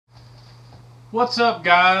What's up,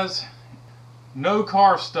 guys? No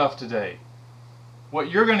car stuff today. What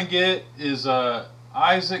you're gonna get is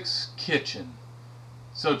Isaac's kitchen.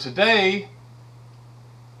 So today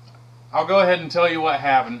I'll go ahead and tell you what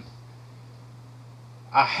happened.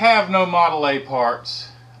 I have no Model A parts.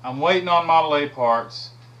 I'm waiting on Model A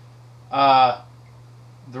parts. The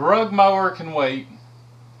rug mower can wait.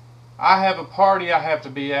 I have a party I have to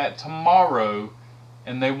be at tomorrow,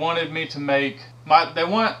 and they wanted me to make they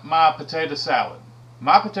want my potato salad.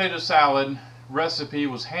 My potato salad recipe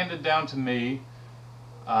was handed down to me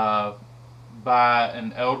by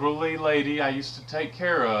an elderly lady I used to take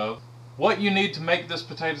care of. What you need to make this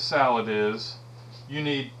potato salad is you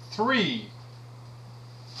need 3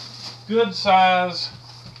 good size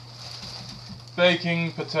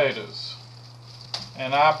baking potatoes,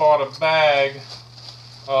 and I bought a bag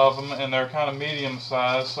of them, and they're kind of medium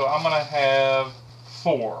size, so I'm gonna have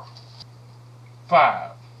 5.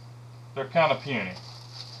 They're kind of puny.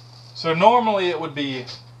 So normally it would be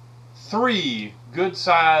 3 good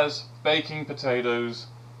size baking potatoes.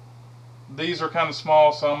 These are kind of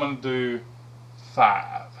small, so I'm going to do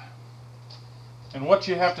 5. And what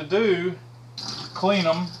you have to do, clean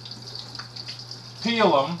them,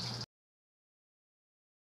 peel them,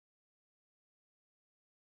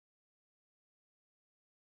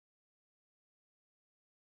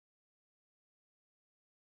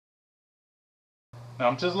 now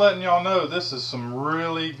I'm just letting y'all know this is some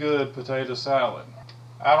really good potato salad.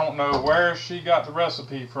 I don't know where she got the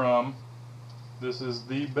recipe from. This is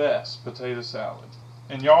the best potato salad.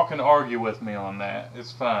 And y'all can argue with me on that.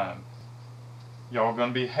 It's fine. Y'all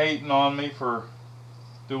gonna be hating on me for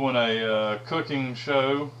doing a cooking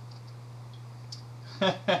show.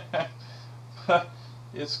 But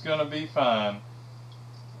it's gonna be fine.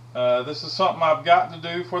 This is something I've got to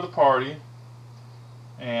do for the party,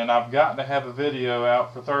 and I've got to have a video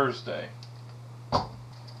out for Thursday.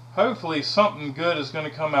 Hopefully something good is going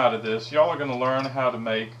to come out of this. Y'all are going to learn how to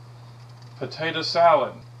make potato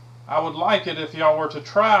salad. I would like it if y'all were to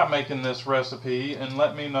try making this recipe and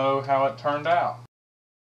let me know how it turned out.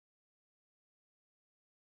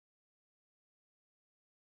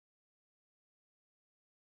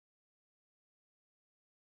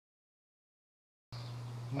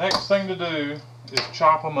 Next thing to do is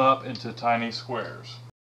chop them up into tiny squares.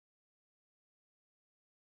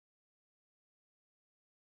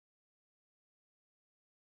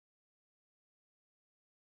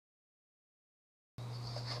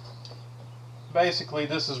 Basically,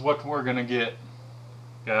 this is what we're gonna get,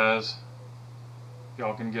 guys.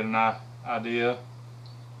 Y'all can get an idea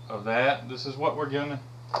of that. This is what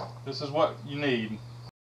this is what you need.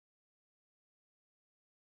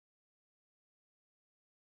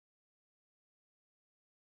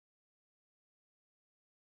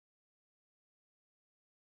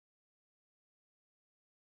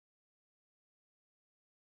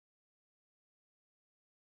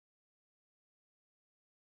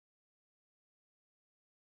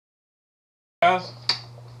 Guys,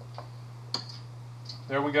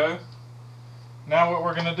 there we go. Now what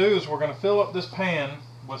we're going to do is we're going to fill up this pan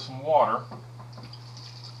with some water.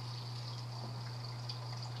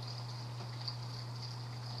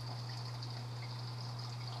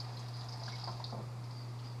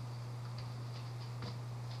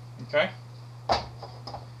 Okay?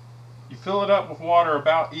 You fill it up with water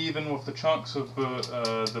about even with the chunks of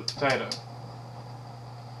the potato.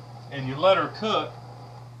 And you let her cook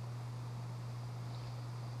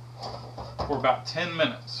for about 10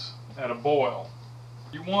 minutes at a boil.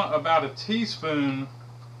 You want about a teaspoon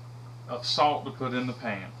of salt to put in the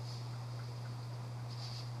pan.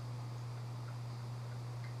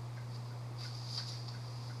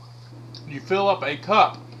 You fill up a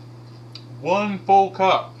cup, 1 full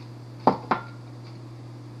cup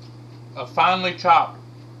of finely chopped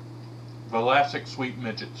Vlasic sweet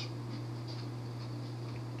midgets.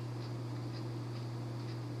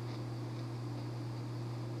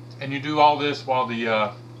 And you do all this while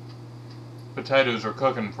the potatoes are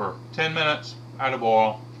cooking for 10 minutes at a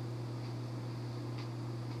boil.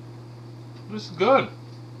 This is good.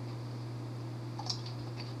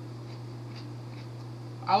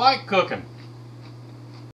 I like cooking.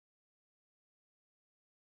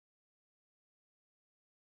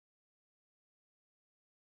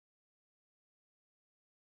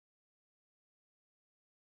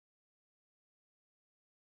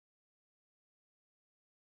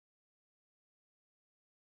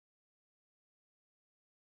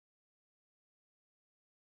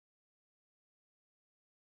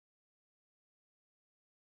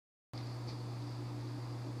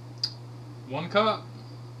 One cup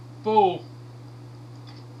full.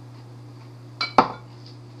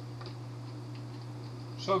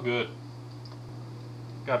 So good.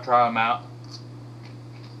 Gotta try them out.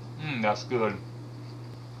 That's good.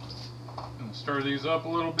 Gonna stir these up a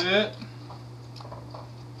little bit.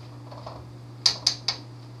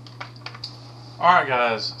 Alright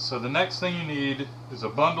guys, so the next thing you need is a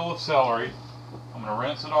bundle of celery. I'm gonna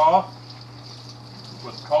rinse it off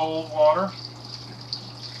with cold water.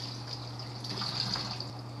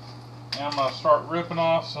 And I'm gonna start ripping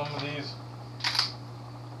off some of these.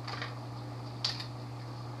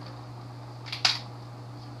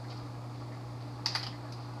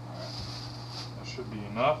 Should be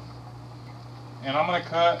enough. And I'm going to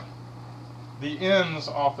cut the ends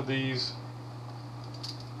off of these,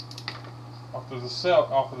 off of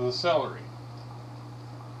the celery.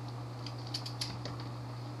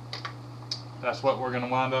 That's what we're going to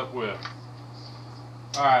wind up with.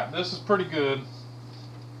 Alright, this is pretty good.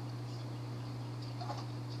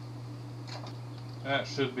 That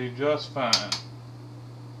should be just fine.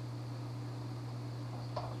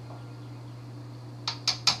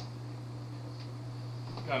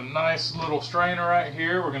 Got a nice little strainer right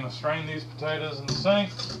here. We're going to strain these potatoes in the sink.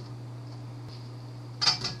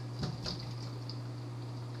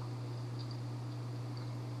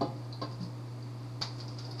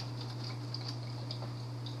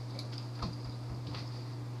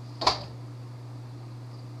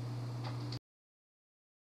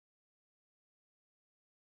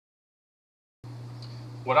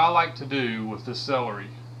 What I like to do with this celery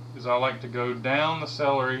is I like to go down the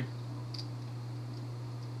celery,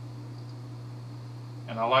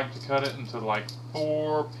 and I like to cut it into like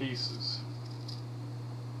 4 pieces.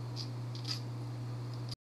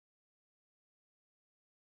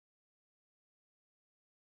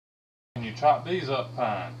 And you chop these up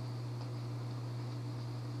fine.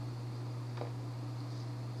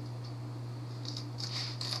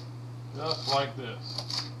 Just like this.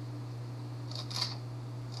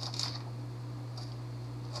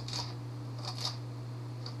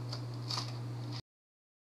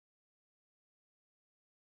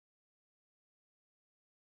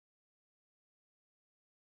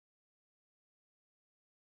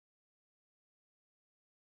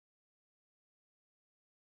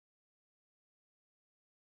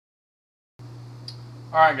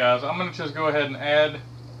 Alright guys, I'm going to just go ahead and add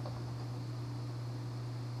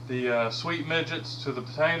the sweet midgets to the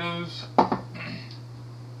potatoes.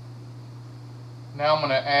 Now I'm going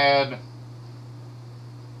to add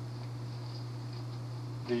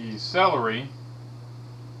the celery,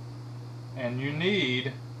 and you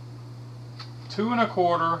need 2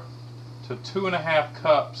 1/4 to 2 1/2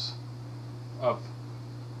 cups of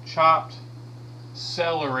chopped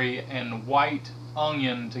celery and white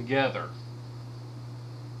onion together.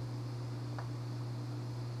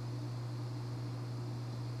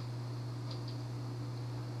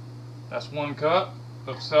 That's 1 cup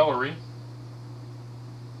of celery,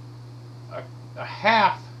 a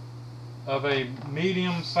half of a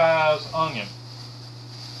medium-sized onion,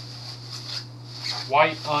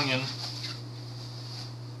 white onion,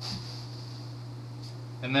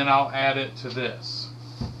 and then I'll add it to this.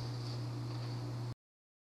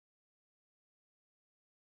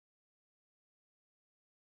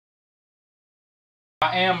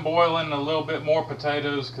 I am boiling a little bit more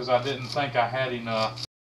potatoes because I didn't think I had enough.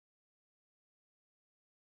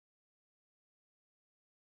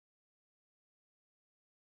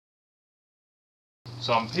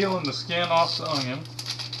 So I'm peeling the skin off the onion,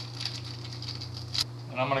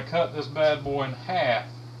 and I'm going to cut this bad boy in half.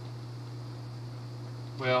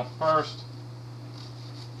 Well, first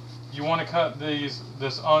you want to cut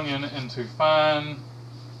this onion into fine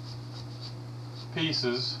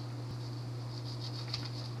pieces.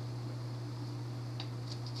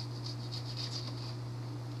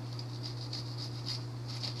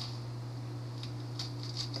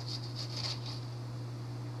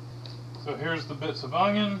 So here's the bits of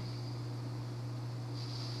onion.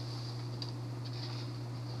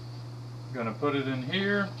 I'm going to put it in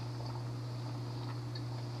here.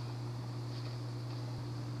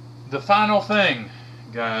 The final thing,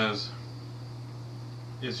 guys,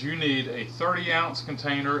 is you need a 30-ounce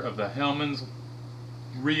container of the Hellmann's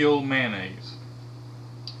real mayonnaise.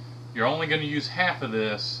 You're only going to use half of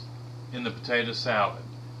this in the potato salad,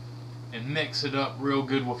 and mix it up real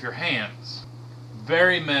good with your hands.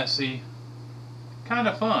 Very messy, kind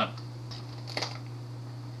of fun.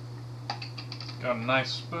 Got a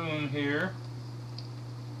nice spoon here.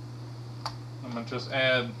 I'm going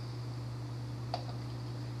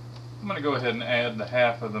to go ahead and add the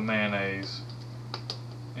half of the mayonnaise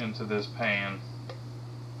into this pan.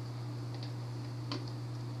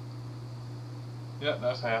 Yep,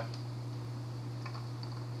 that's half.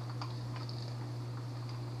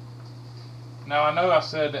 Now I know I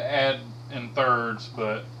said to add in thirds,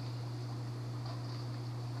 but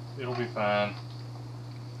it'll be fine.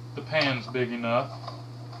 The pan's big enough.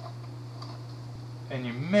 And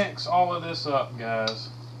you mix all of this up, guys,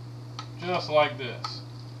 just like this.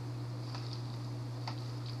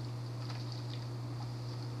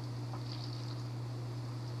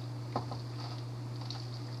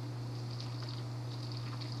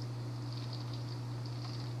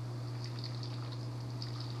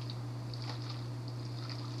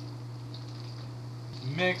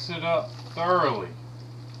 Mix it up thoroughly.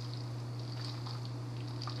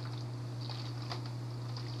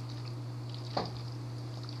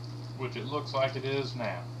 Which it looks like it is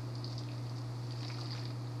now.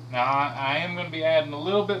 Now I am going to be adding a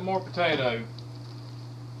little bit more potato,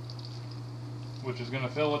 which is going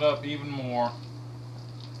to fill it up even more.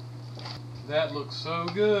 That looks so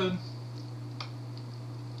good.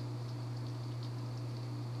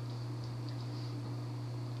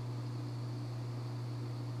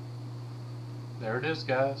 There it is,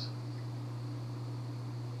 guys.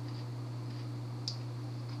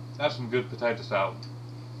 That's some good potato salad.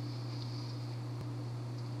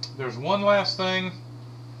 There's one last thing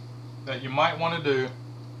that you might want to do.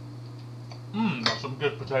 That's some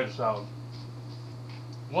good potato salad.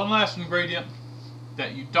 One last ingredient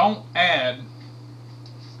that you don't add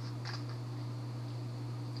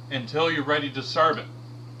until you're ready to serve it.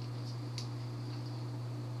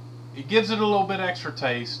 It gives it a little bit extra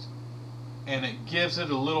taste, and it gives it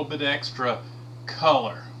a little bit extra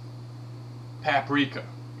color. Paprika.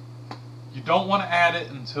 You don't want to add it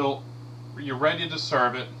until you're ready to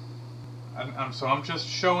serve it. So I'm just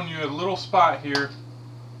showing you a little spot here.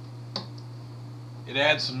 It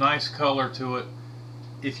adds some nice color to it.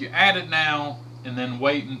 If you add it now and then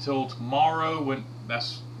wait until tomorrow,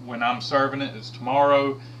 that's when I'm serving it, it's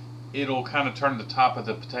tomorrow, it'll kind of turn the top of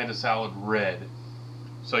the potato salad red.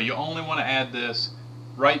 So you only want to add this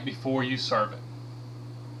right before you serve it.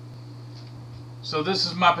 So this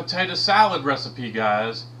is my potato salad recipe,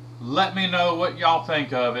 guys. Let me know what y'all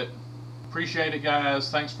think of it. Appreciate it, guys.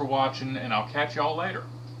 Thanks for watching, and I'll catch y'all later.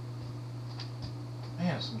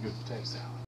 Man, some good potato salad.